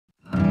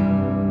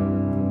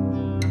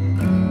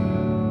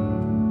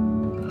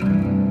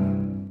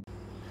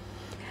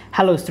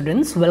Hello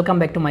students, welcome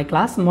back to my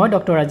class. Moi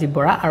Dr. Rajib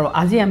Borah aru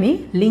aji ami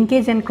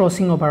linkage and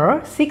crossing over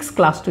 6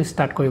 class to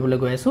start koribole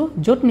goi asu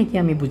jot niki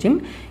ami bujim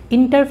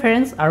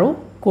interference aru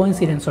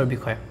coincidence or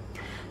bikhoy.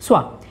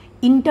 So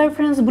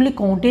interference buli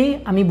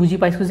koute ami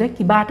buji paisu je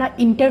kiba eta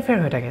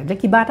interfere hoy thake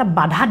je kiba eta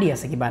badha di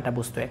ase kiba eta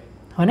bostue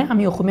hoine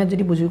ami okhomia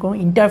jodi buji koru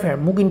interfere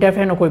muk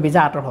interfere nokoribi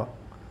ja ator ho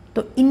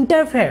to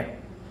interfere.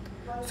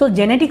 So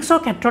genetics or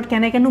khetrot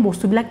keneke nu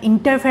bostu bilak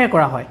interfere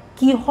kora hoy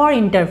ki hor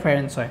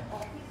interference hoy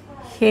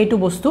সেইটো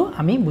বস্তু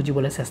আমি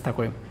বুজিবলৈ চেষ্টা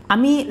কৰিম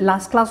আমি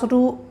last ক্লাছটো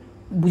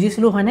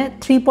বুজিছিলো হয়নে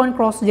 3 point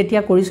cross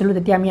যেতিয়া কৰিছিলো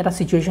তেতিয়া আমি এটা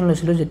সিচুৱেচন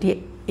লৈছিলো যেতিয়া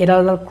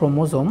এডাল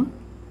ক্ৰোমোজোম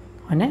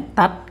হয়নে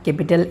তাত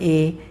capital A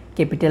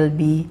capital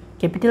B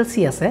capital C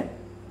আছে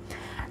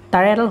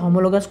তাৰে এডাল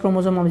হোমোলগাছ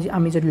ক্ৰোমোজোম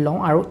আমি যদি লওঁ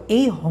আৰু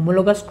এই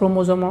হোমোলগাছ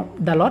ক্ৰোমোজোম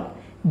ডালত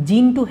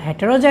জিনটো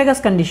হেটেৰোজাইগাছ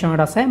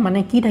কন্ডিশনত আছে মানে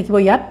কি থাকিব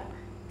ইয়াত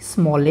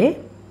small a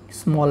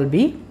small b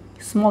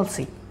small c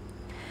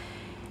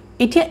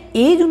এতিয়া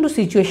এই যোনটো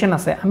সিচুৱেচন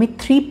আছে আমি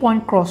 3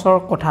 পইণ্ট ক্ৰসৰ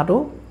কথাটো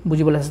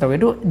বুজিবলৈ চেষ্টা কৰিম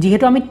এটো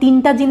যেহেতু আমি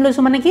তিনটা জিন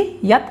লৈছো মানে কি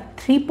ইয়াত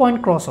 3 পইণ্ট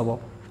ক্ৰস হ'ব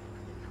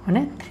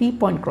মানে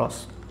 3 পইণ্ট ক্ৰস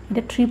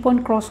এটা 3 পইণ্ট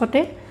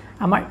ক্ৰসতে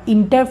আমাৰ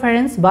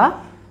ইন্টাৰফাৰেন্স বা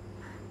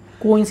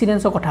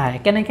কোইনসিডেন্সৰ কথা আহে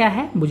কেনেকৈ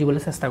আহে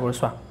বুজিবলৈ চেষ্টা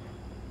কৰিছো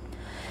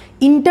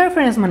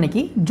ইন্টাৰফাৰেন্স মানে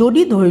কি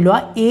যদি ধৰি লোৱা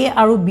a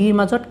আৰু b ৰ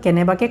মাজত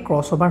কেনেবাকে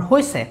ক্ৰসওভাৰ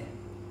হৈছে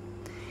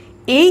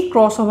এই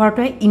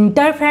ক্ৰসওভাৰটোৱে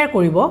ইন্টাৰফেয়াৰ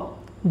কৰিব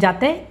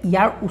যাতে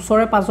ইয়াৰ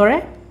ওচৰে পাজৰে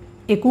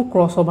একো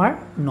ক্ৰসওভাৰ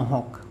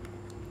নহক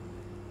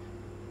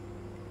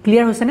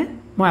ক্লিয়াৰ হৈছে নে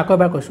মই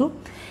আকবাৰ কৈছো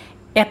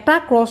এটা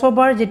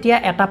ক্ৰসওভাৰ যেতিয়া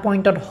এটা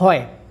পইণ্টত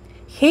হয়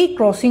সেই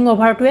ক্ৰসিং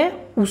ওভাৰটোৱে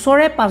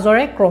ওচৰে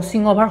পাজৰে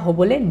ক্ৰসিং ওভাৰ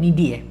হ'বলে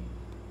নিদিয়ে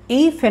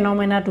এই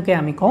ফেনোমেনাটোকে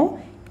আমি কওঁ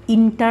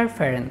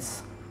ইন্টাৰফাৰেন্স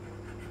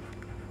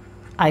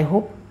আই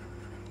হোপ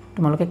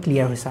তোমালোকে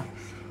ক্লিয়াৰ হৈছা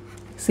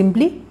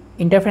সিম্পলি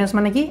ইন্টাৰফাৰেন্স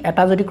মানে কি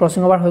এটা যদি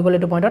ক্ৰসিং ওভাৰ হৈ গলে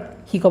এটো পইণ্টত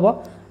কি কব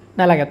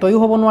না লাগে তয়ও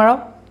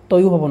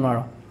হ'ব নোৱাৰ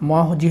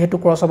মই যেহেতু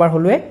ক্ৰসওভাৰ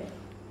হলুৱে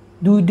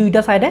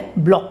দুইটা সাইডে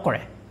ব্লক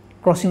কৰে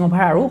ক্ৰসিং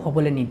ওভাৰ আৰু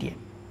হ'বলে নিদিয়ে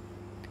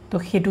তো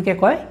হেতুকে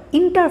কয়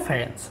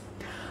ইন্টাৰফাৰেন্স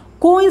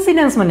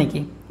কোইনসিডেন্স মানে কি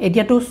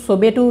এতিয়াটো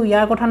সবেটো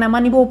ইয়াৰ কথা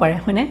নামানিবও পাৰে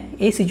হয়নে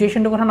এই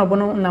সিচুৱেচনটো কথা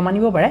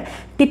নামানিব পাৰে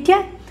তেতিয়া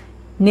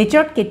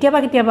নেচাৰত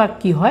কেতিয়াবা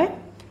কি হয়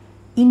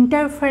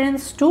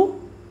ইন্টাৰফাৰেন্সটো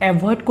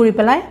এভয়েড কৰি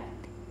পেলাই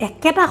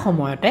একেটা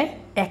সময়তে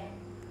এক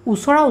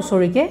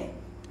ওচৰিকে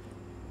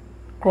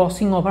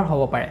ক্ৰসিং ওভাৰ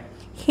হ'ব পাৰে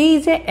সেই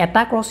যে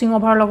এটা ক্ৰসিং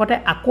ওভাৰ লগতে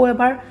আকৌ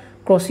এবাৰ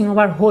ক্ৰসিং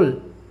over hall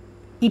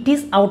it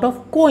is out of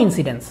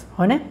coincidence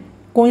হয়নে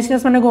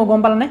coincidence মানে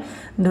গম পালানে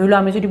ধৰিলো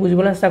আমি যদি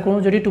বুজিবলৈ চেষ্টা কৰো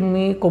যদি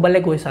তুমি কোবালে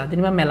গৈছা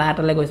যেনিবা মেলা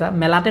এটালে গৈছা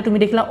মেলাতে তুমি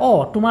দেখিলা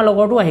তোমাৰ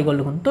লগৰটো আহি গল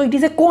দেখোন তো it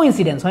is a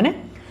coincidence হয়নে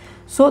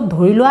সো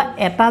ধৰিলো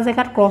এটা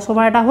জায়গাত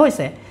ক্ৰসওভাৰ এটা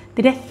হৈছে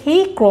তেতিয়া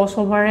সেই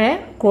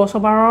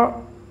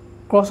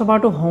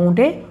ক্ৰসওভাৰটো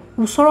হওঁতে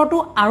ওচৰটো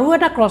আৰু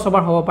এটা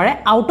ক্ৰসওভাৰ হ'ব পাৰে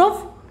out of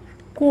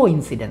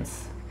coincidence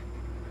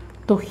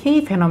তো সেই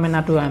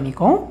ফেনোমেনাটো আমি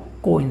কওঁ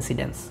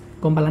কোইনসিডেন্স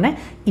গম পালানে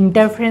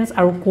ইন্টাৰফাৰেন্স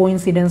আৰু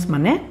কোইনসিডেন্স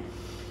মানে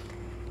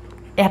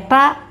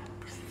এটা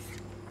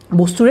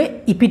বস্তুৰে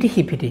ইপিটি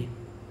হিপিটি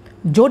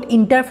যত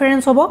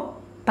ইন্টাৰফাৰেন্স হ'ব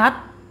তাত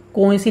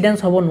কোইনসিডেন্স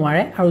হ'ব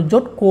নোৱাৰে আৰু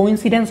যত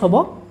কোইনসিডেন্স হ'ব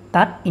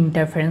তাত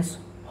ইন্টাৰফাৰেন্স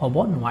হ'ব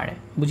নোৱাৰে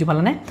বুজি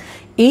পালানে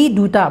এই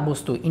দুটা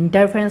বস্তু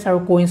ইন্টাৰফাৰেন্স আৰু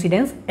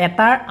কোইনসিডেন্স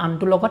এটাৰ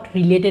আনটো লগত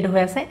ৰিলেটেড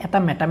হৈ আছে এটা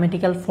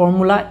ম্যাথমেটিক্যাল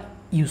ফৰ্মুলা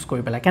ইউজ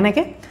কৰি পেলাই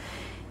কেনেকৈ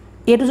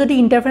এটো যদি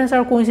ইন্টাৰফাৰেন্স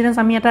আৰু কোইনসিডেন্স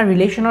আমি এটা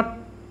ৰিলেশনত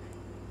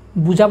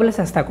বুজাবলৈ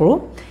চেষ্টা কৰো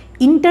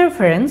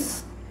interference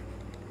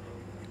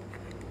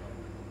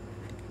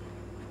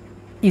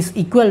is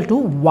equal to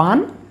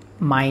 1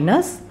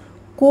 minus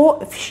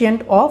coefficient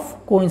of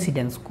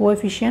coincidence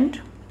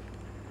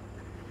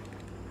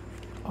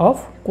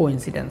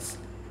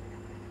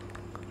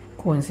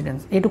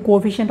eto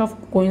coefficient of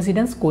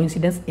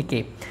coincidence eke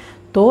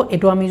to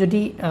eto ami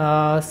jodi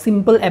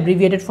simple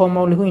abbreviated form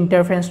ma likhu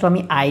interference to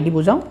ami I di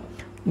bujau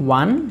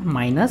 1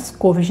 minus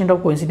coefficient of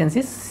coincidence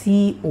is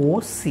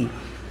COC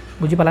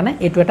বুজি পালা না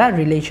এটো এটা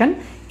relation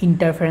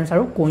ইন্টাৰফাৰেন্স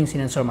আৰু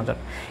কোইনসিডেন্সৰ মাজত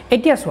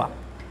এতিয়া সোৱা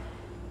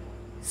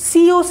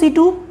COC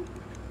two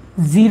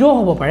 0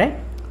 হ'ব পাৰে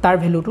তাৰ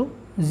ভ্যালুটো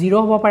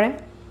 0 হ'ব পাৰে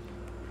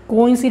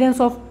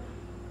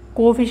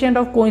কোএফিচিয়েন্ট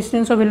অফ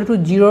কোইনসিডেন্সৰ ভ্যালুটো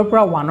 0 ৰ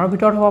পৰা 1 ৰ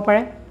ভিতৰত হ'ব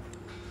পাৰে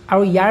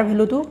আৰু ইয়াৰ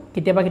ভ্যালুটো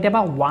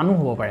কেতিয়াবা 1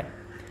 হ'ব পাৰে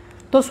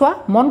তো সোৱা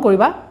মন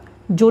কৰিবা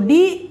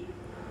যদি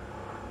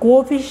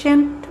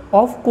কোএফিচিয়েন্ট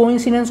অফ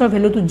কোইনসিডেন্সৰ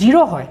ভ্যালুটো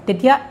 0 হয়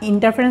তেতিয়া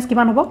ইন্টাৰফাৰেন্স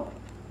কিমান হ'ব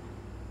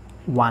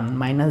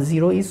 1 minus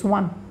 0 is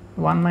 1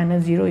 1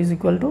 minus 0 is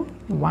equal to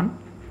 1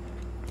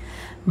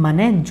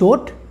 মানে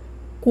যত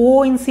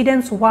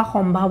কোইনসিডেন্স হোৱা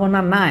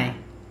সম্ভাৱনা নাই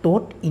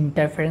তত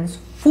ইন্টাৰফাৰেন্স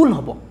ফুল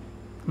হ'ব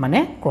মানে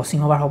ক্ৰসিং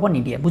ওভাৰ হ'ব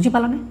নিদিয়ে বুজি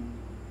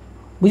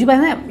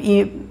পালানে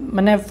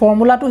মানে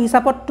ফৰ্মুলাটো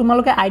হিচাপত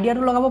তোমালোকে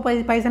আইডিয়াটো লগাব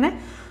পাইছানে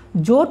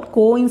যত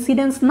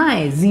কোইনসিডেন্স নাই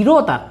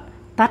 0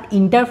 তাত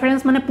ইন্টাৰফাৰেন্স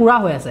মানে পুৰা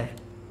হৈ আছে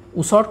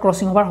ওচৰত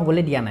ক্ৰসিং ওভাৰ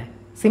হ'বলে দিয়া নাই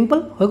সিম্পল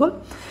হৈ গল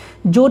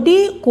যদি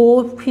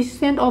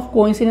coefficient of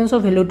coincidence of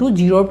value to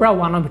 0 ৰ পৰা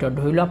 1 ৰ ভিতৰত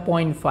ধৰিলা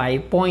 0.5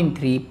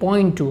 0.3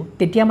 0.2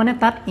 তেতিয়া মানে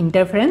তাত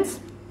ইন্টাৰফাৰেন্স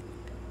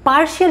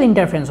partial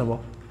interference hobo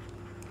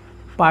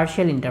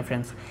partial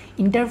interference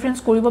interference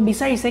কৰিব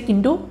বিচাৰিছে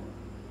কিন্তু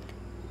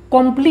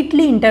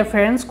completely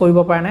interference কৰিব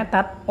পৰা নাই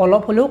তাত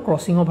অলপ হলেও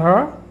crossing over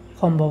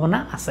সম্ভাৱনা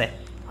আছে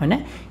হয়নে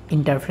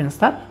interference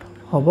তাত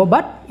হ'ব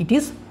but it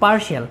is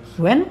partial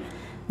when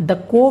the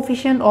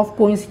coefficient of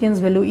coincidence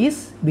value is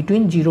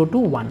between 0 to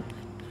 1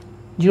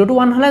 0 to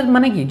 1 হলে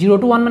মানে কি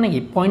 0 to 1 মানে কি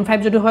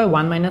 0.5 যদি হয়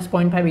 1 minus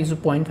 0.5 is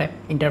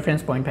 0.5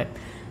 interference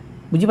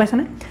 0.5 বুজি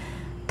পাইছানে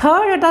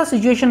third এটা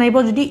সিচুৱেচন আহিব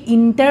যদি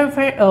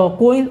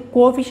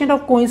coefficient of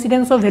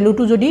coincidence of value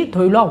to যদি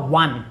ধৰি লোৱা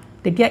 1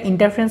 তেতিয়া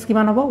interference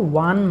কিমান হ'ব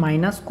 1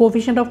 minus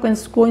coefficient of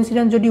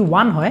coincidence যদি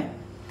 1 হয়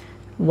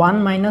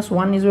 1 minus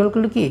 1 is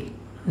equal to কি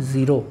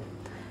 0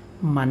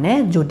 মানে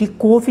যদি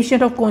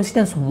coefficient of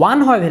coincidence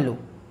 1 হয় value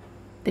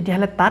তেতিয়া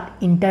হলে তাত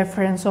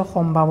interference ৰ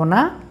সম্ভাৱনা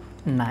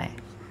নাই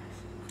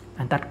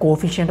and that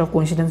coefficient of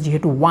coincidence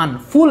যেহেতু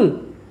 1 full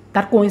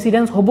that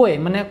coincidence হ'বই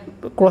মানে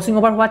crossing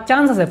over হোৱা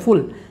চান্স আছে full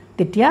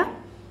তেতিয়া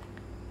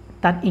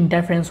তাত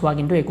interference হোৱা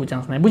কিন্তু একো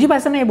চান্স নাই বুজি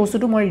পাইছানে এই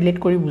বস্তুটো মই ৰিলেট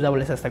কৰি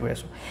বুজাবলৈ চেষ্টা কৰি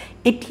আছো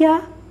এতিয়া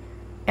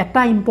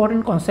এটা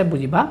ইম্পৰ্টেন্ট কনসেপ্ট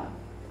বুজিবা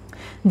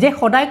যে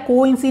সদায়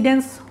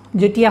কোইনসিডেন্স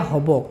যেতিয়া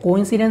হ'ব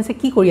কোইনসিডেন্সে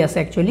কি কৰি আছে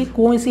actually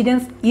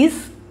coincidence is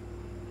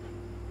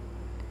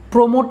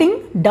promoting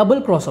double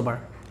ক্ৰসওভাৰ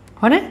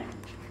হয়নে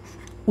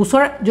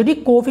উছৰ যদি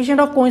কোএফিচিয়েন্ট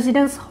অফ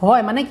কোইনসিডেন্স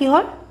হয় মানে কি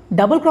হয়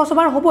ডাবল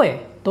ক্ৰসওভাৰ হ'বই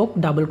তো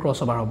ডাবল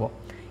ক্ৰসওভাৰ হ'ব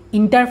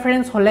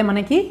ইন্টাৰফাৰেন্স হলে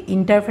মানে কি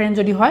ইন্টাৰফাৰেন্স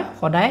যদি হয়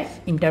সদায়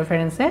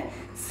ইন্টাৰফাৰেন্সে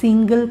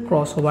সিঙ্গল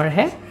ক্ৰসওভাৰ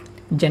হে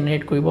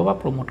generate কৰিব বা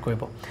promote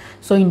কৰিব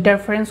so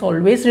interference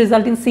always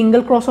result in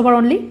single crossover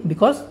only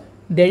because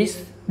there is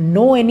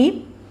no any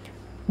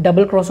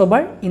double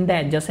crossover in the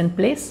adjacent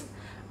place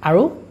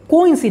আৰু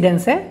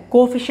coincidence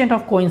coefficient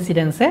of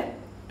coincidence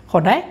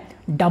সদায়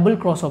double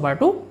crossover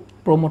to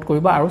promote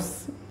কৰিব আৰু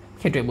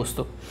হেতুৱে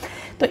বস্তু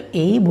তো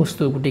এই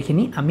বস্তু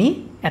গুটেখিনি আমি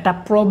এটা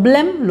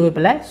প্ৰবলেম লৈ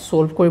পেলাই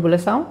সলভ কৰিবলৈ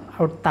চাও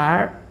আৰু তাৰ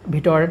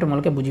ভিতৰতে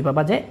তোমালোকে বুজি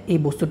পাবা যে এই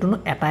বস্তুটো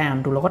এটাই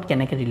আনটোৰ লগত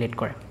কেনেকৈ ৰিলেট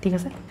কৰে ঠিক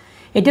আছে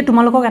এতিয়া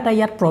তোমালোকক এটা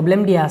ইয়াত প্ৰবলেম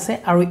দিয়া আছে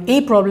আৰু এই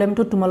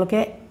প্ৰবলেমটো তোমালোকে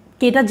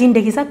কেটা জিন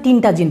দেখিছা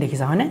তিনটা জিন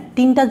দেখিছা হয়নে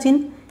তিনটা জিন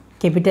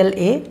capital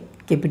A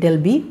capital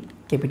B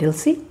capital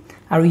C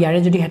আৰু ইয়াৰে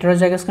যদি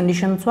হেটেৰোজাইগাছ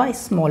কন্ডিশন চোৱা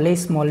small a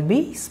small b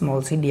small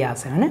c দিয়া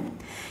আছে হয়নে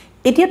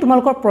এতিয়া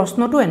তোমালোকৰ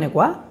প্ৰশ্নটো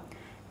এনেকুৱা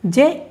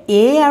যে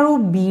A আৰু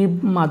B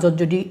মাজত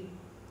যদি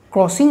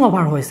ক্ৰসিং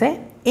ওভাৰ হৈছে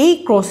এই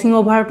ক্ৰসিং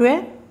ওভাৰটোৱে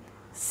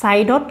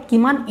সাইডত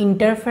কিমান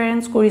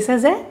ইন্টাৰফাৰেন্স কৰিছে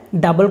যে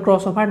ডাবল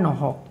ক্ৰসওভাৰ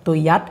নহওক তো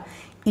ইয়াত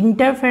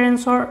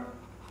ইন্টাৰফাৰেন্সৰ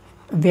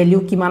ভ্যালু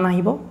কিমান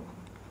আহিব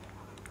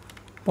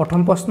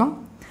প্ৰথম প্ৰশ্ন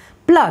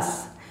প্লাস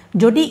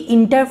যদি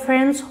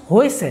ইন্টাৰফাৰেন্স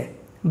হৈছে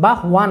বা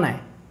হোৱা নাই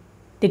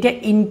তেতিয়া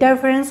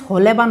ইন্টাৰফাৰেন্স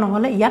হলে বা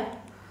নহলে ইয়াত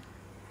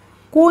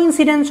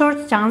কোইনসিডেন্সৰ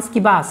চান্স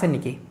কিবা আছে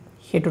নেকি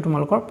হেতু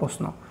তোমালোকৰ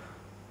প্ৰশ্ন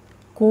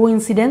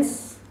কোইনসিডেন্স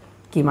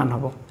কিমান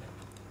হ'ব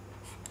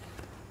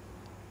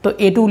তো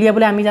এটো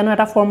উলিয়াবলৈ আমি জানো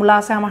এটা ফৰ্মুলা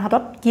আছে আমাৰ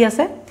হাতত কি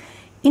আছে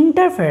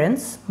ইন্টাৰফাৰেন্স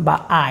বা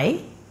I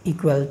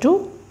equal to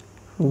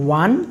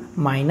 1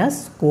 minus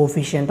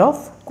coefficient of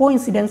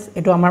coincidence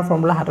এটো আমাৰ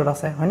ফৰ্মুলা হাতত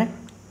আছে হয়নে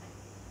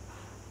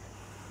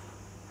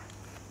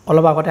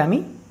অলপ আগতে আমি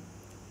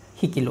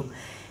শিকিলো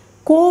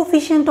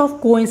coefficient of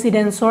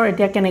coincidence or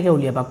এতিয়া কেনেকৈ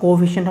উলিয়াবা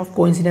coefficient of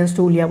coincidence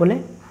to উলিয়াবলৈ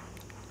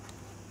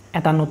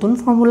এটা নতুন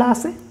ফৰ্মুলা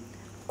আছে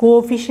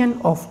coefficient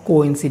of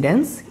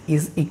coincidence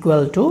is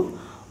equal to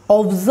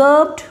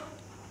observed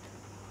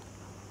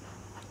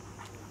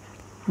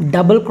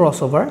double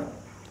crossover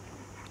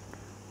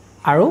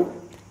আৰু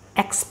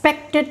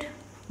expected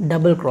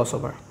double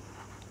crossover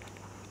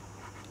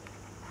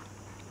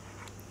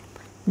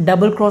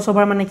double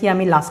crossover মানে কি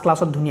আমি লাস্ট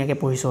ক্লাছত ধুনিয়াকে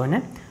পঢ়িছো হয়নে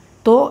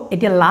তো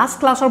এতিয়া লাস্ট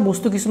ক্লাছৰ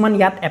বস্তু কিছুমান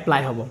ইয়াত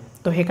এপ্লাই হ'ব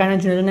তো সেই কাৰণে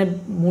জনে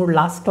মোৰ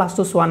লাস্ট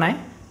ক্লাছটো চোৱা নাই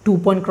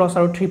 2 পইণ্ট ক্ৰস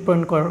আৰু 3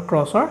 পইণ্ট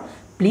ক্ৰসৰ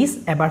প্লিজ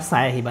এবাৰ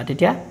চাই আহিবা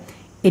তেতিয়া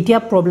এতিয়া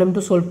প্ৰবলেমটো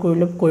সলভ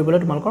কৰিবলৈ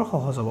তোমালোকৰ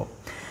সহজ হ'ব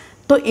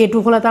তো এটো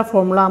হল এটা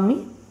ফৰ্মুলা আমি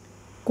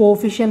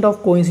coefficient of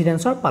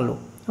coincidence or পালো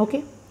ওকে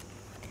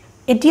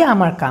এতিয়া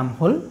আমাৰ কাম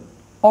হল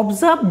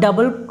observe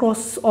double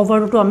crossover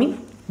to আমি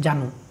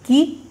জানো কি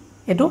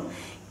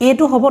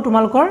এটো হ'ব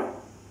তোমালোকৰ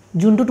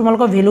যোনটো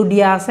তোমালোকৰ ভ্যালু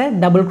দিয়া আছে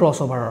ডাবল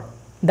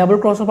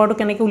ক্ৰসওভাৰ to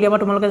কেনেকৈ উলিয়াবা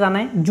তোমালোকে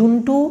জানাই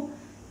যোনটো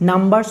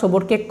নাম্বাৰ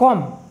সবতকে কম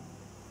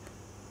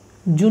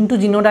যোনটো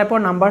জিনোটাইপৰ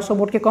নাম্বাৰ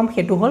সবতকে কম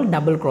হেতু হল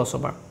ডাবল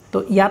ক্ৰসওভাৰ তো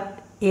ইয়াত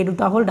এই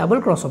দুটা হল ডাবল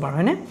ক্ৰসওভাৰ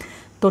হয়নে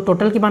তো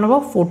টোটাল কিমান হ'ব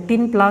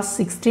 14 plus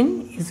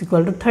 16 is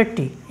equal to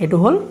 30 এটো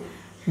হল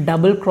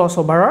ডাবল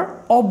ক্ৰসওভাৰৰ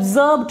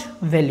observed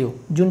value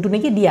যোনটো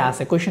নেকি দিয়া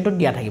আছে কোৱেশ্চনটো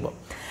দিয়া থাকিব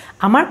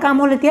আমাৰ কাম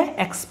হল এতিয়া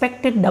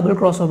expected double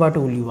crossover to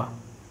উলিওৱা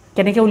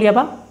কেনেকৈ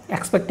উলিয়াবা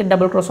expected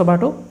double crossover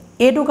to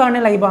এটো কাৰণে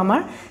লাগিব আমাৰ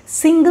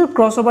single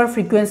crossover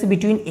frequency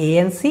between A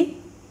and C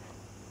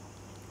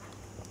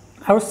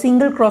আৰু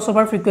single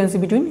crossover frequency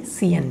between C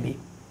and B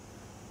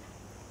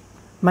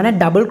মানে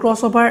double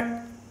crossover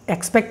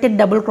expected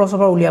double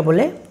crossover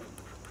উলিয়াবলে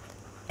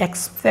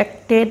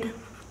expected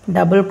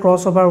double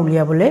crossover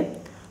উলিয়াবলে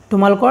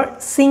তোমালোকৰ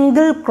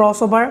single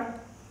crossover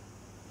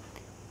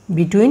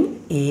between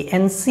A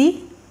and C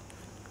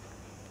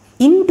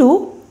into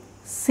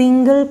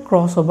single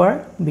crossover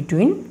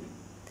between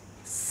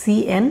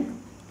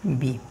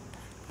CNB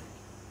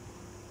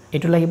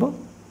এটো লাগিব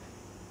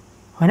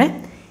হয়নে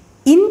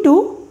into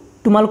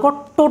তোমালোকৰ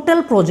total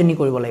progeny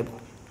কৰিব লাগিব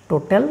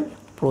টোটাল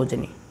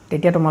প্ৰজেনি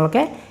তেতিয়া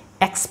তোমালোকে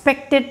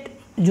এক্সপেক্টেড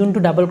যোনটো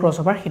ডাবল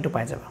ক্ৰসওভাৰ হেতু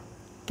পাই যাবা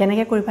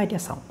কেনেকৈ কৰিবা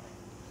এতিয়া চাও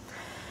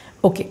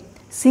okay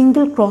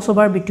single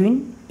ক্ৰসওভাৰ between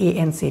A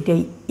and C এতিয়া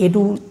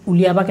এটো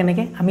উলিয়াবা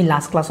কেনেকৈ আমি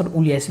লাস্ট ক্লাছত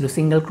উলিয়াইছিলো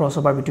single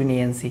ক্ৰসওভাৰ between A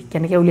and C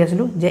কেনেকৈ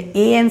উলিয়াইছিলো যে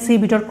A and C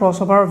ভিতৰত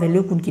ক্ৰসওভাৰৰ ভ্যালু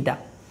কোনকিটা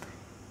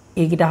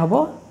এইকিটা হ'ব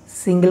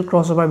single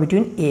ক্ৰসওভাৰ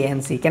between A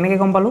and C কেনেকৈ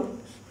গম পালো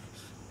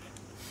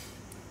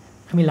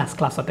আমি লাস্ট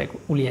ক্লাছতে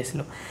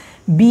উলিয়াইছিলো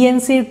B and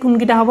C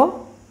কোনকিটা হ'ব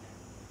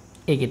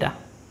এইকিটা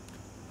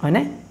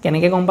হয়নে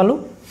কেনেকৈ গম পালো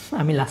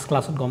আমি লাস্ট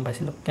ক্লাছত গম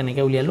পাইছিলো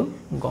কেনেকৈ উলিয়ালো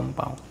গম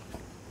পাও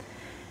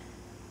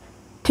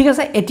ঠিক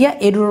আছে এতিয়া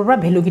এ দুৰৰ পৰা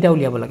ভ্যালু কিটা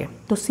উলিয়াব লাগে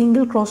তো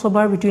single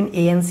ক্ৰসওভাৰ between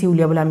A and C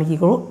উলিয়াবলৈ আমি কি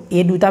কৰো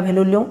এ দুটা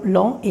ভ্যালু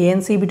লও A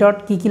and C ভিতৰত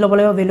কি ল'ব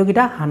লাগিব ভ্যালু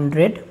কিটা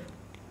 100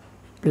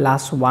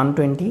 প্লাস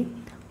 120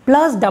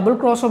 প্লাস ডাবল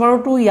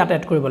ক্ৰসওভাৰটো ইয়াত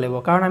এড কৰিব লাগিব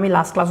কাৰণ আমি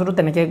লাস্ট ক্লাছতো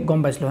তেনেকৈ গম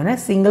পাইছিলো হয়নে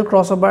সিঙ্গল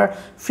ক্ৰসওভাৰ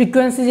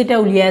ফ্ৰিকুৱেন্সি যেটা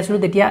উলিয়াইছিলো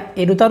তেতিয়া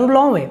এ দুটাটো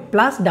লওৱে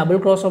প্লাস ডাবল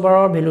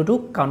ক্ৰসওভাৰৰ ভ্যালুটো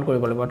কাউন্ট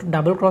কৰিব লাগিব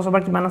ডাবল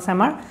ক্ৰসওভাৰ কিমান আছে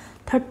আমাৰ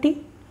 30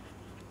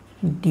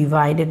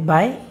 ডিভাইডেড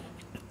বাই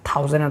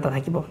 1000 এটা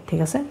থাকিব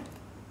ঠিক আছে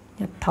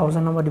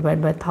 1000 over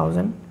divide by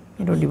 1000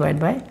 into divide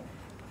by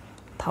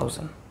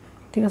 1000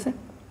 ঠিক আছে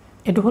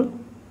এটো হল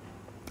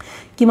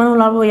কিমান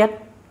ওলাব ইয়াত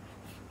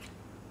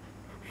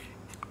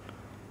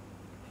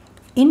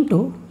into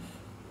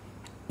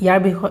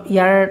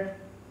ইয়াৰ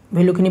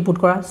ভ্যালু খিনি পুট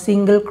কৰা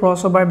single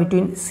ক্ৰসওভাৰ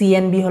between C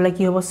and B হলে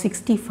কি হ'ব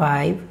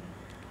 65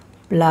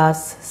 plus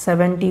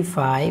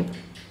 75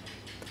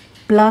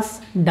 plus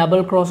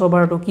double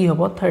crossover to কি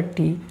হ'ব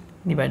 30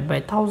 divided by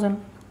 1000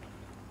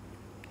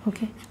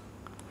 okay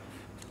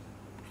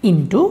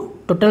into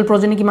total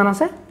progeny কিমান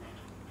আছে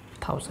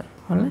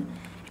 1000 হলে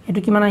এটো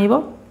কিমান আহিব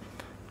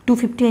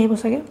 250 আহিব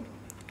সকে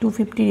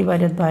 250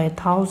 divided by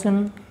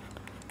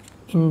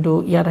 1000 into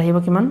ইয়াত আহিব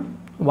কিমান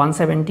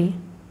 170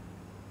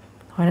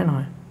 হয় না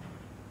নহয়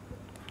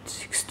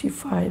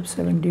 65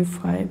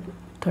 75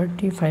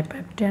 35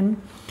 10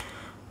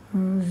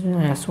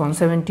 yes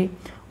 170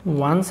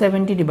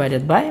 170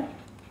 divided by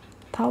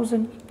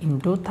 1000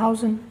 into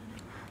 1000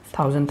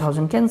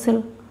 1000 cancel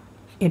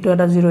এটো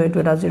এটা 0 এটো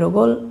এটা 0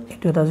 গোল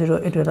এটো এটা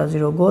 0 এটো এটা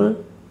 0 গোল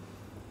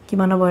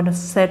কিমান হ'ব এটা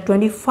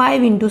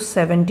 25 into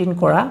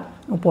 17 কৰা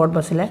উপৰত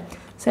বাছিলে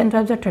 7 5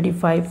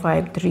 35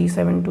 5 3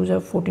 7 2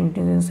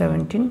 14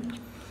 17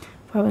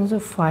 5 1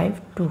 5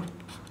 2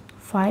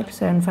 5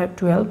 7 5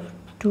 12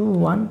 2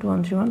 1 2 1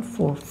 3 1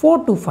 4 4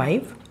 to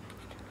 5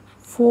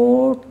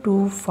 4 to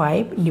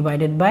 5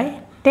 divided by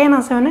 10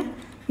 আছে মানে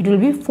it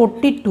will be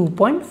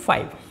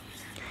 42.5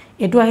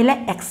 এটো আহিলে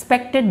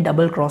expected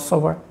double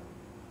crossover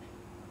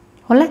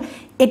হলে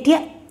এতিয়া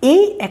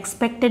এই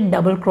expected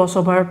double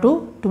crossover to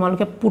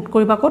তোমালোকে পুট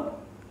কৰিবা কত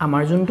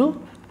আমাৰ যোনটো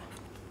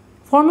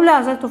ফৰ্মুলা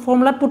আছে তো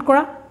ফৰ্মুলাত পুট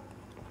কৰা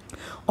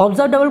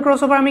observe double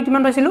crossover আমি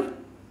কিমান পাইছিলো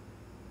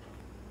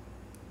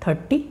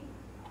 30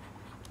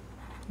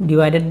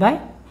 divided by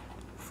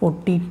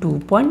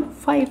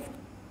 42.5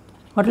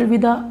 what will be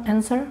the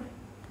answer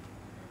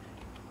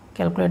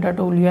calculator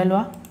to উলিয়াই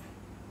লোৱা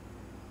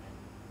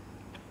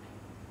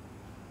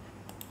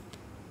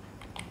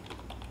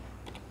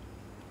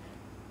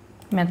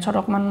মেথছত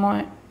অকমান মই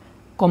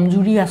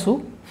কমজুৰি আছো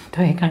তো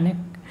এই কাৰণে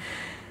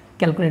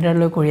ক্যালকুলেটৰ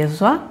লৈ কৰি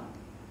আছো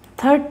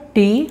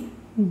 30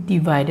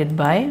 divided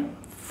by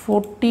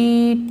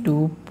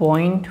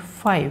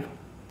 42.5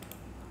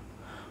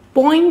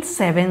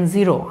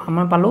 0.70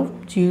 আমাৰ পালো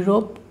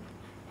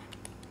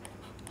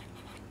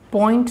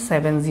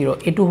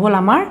 0.70 এটো হল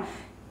আমাৰ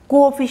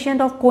coefficient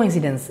of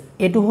coincidence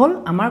এটো হল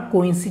আমাৰ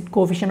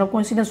coefficient of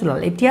coincidence ওলাল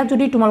এতিয়া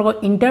যদি তোমালোকৰ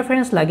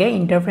ইন্টাৰফাৰেন্স লাগে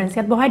ইন্টাৰফাৰেন্স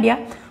ইয়াত বহাই দিয়া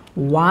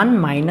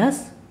 1 minus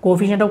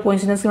coefficient of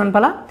coincidence কিমান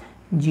পালা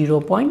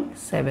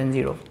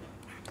 0.70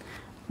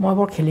 মই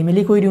বৰ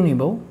খেলিমেলি কৈ দিউ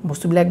নিব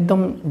বস্তুবিলাক একদম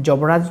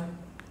জবৰাজ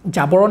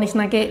জাবৰ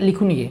নিচিনাকে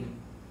লিখু নিকে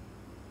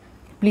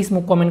প্লিজ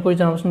মোক কমেন্ট কৰি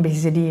জনাবচোন বেছি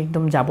যদি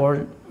একদম জাবৰ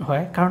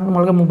হয় কাৰণ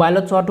তোমালোকে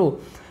মোবাইলত চোৱাটো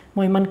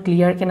মই ইমান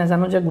ক্লিয়াৰ কে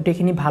নাজানো যে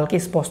গুটেখিনি ভালকে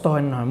স্পষ্ট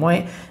হয় নহয় মই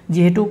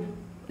যেহেতু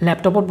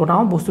ল্যাপটপত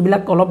বনাও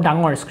বস্তুবিলাক অলপ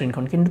ডাঙৰ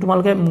স্ক্ৰিনখন কিন্তু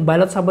তোমালোকে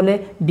মোবাইলত চাবলে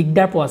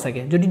দিগদাৰ পোৱা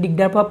থাকে যদি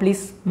দিগদাৰ পোৱা প্লিজ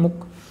মোক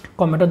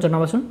কমেন্টত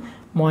জনাবচোন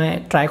মই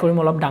ট্ৰাই কৰিম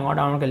অলপ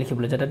ডাঙৰকে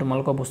লিখিবলৈ যাতে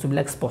তোমালোকৰ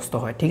বস্তুবিলাক স্পষ্ট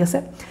হয় ঠিক আছে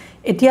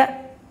এতিয়া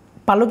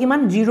পালো কিমান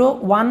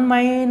 1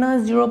 minus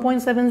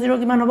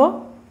 0.70 কিমান হ'ব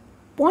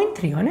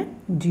 0.3 হয়নে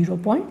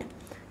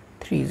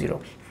 0.30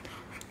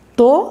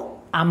 তো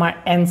আমাৰ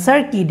आंसर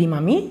কি দিম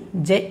আমি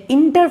যে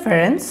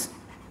interference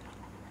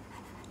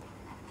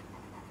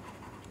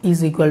is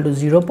equal to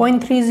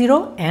 0.30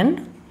 and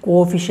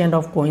coefficient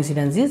of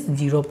coincidence is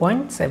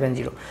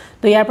 0.70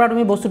 তো ইয়াৰ পৰা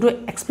তুমি বস্তুটো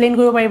এক্সপ্লেইন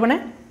কৰিব পাৰিবনে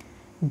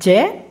যে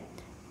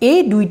এই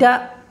দুইটা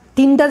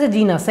তিনটা যে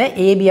জিন আছে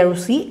A B আৰু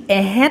C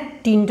এহেত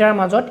তিনটাৰ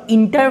মাজত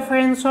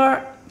ইন্টাৰফাৰেন্সৰ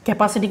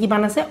ক্যাপাসিটি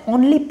কিমান আছে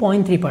only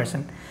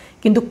 0.3%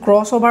 কিন্তু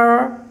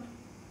ক্ৰসওভাৰৰ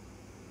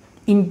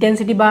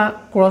ইন্টেন্সিটি বা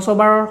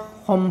ক্ৰসওভাৰৰ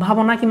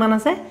সম্ভাৱনা কিমান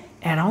আছে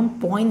around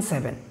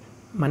 0.7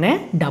 মানে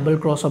ডাবল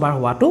ক্ৰছঅভাৰ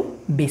হোৱাটো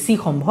বেছি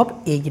সম্ভৱ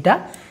এইগিটা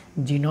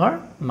জিনৰ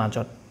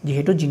মাজত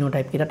যেহেতু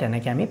জিনোটাইপ কিটা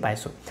তেনেকে আমি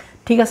পাইছো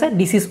ঠিক আছে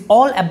this is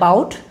all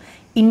about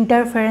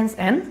ইন্টাৰফাৰেন্স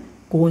and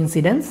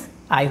coincidence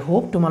I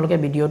hope তোমালোকে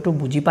ভিডিওটো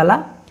বুজি পালা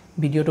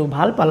ভিডিওটো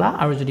ভাল পালা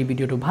আৰু যদি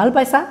ভিডিওটো ভাল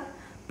পাইছা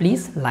প্লিজ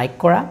লাইক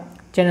কৰা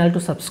চেনেলটো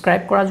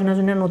সাবস্ক্ৰাইব কৰা জুনা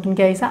জুনা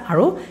নতুনকৈ আহিছা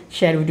আৰু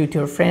share with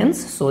your friends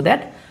so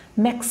that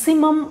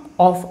maximum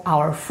of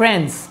our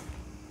friends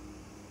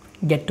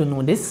get to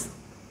know this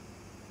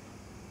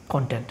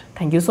content.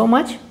 Thank you so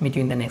much. Meet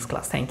you in the next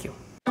class. Thank you.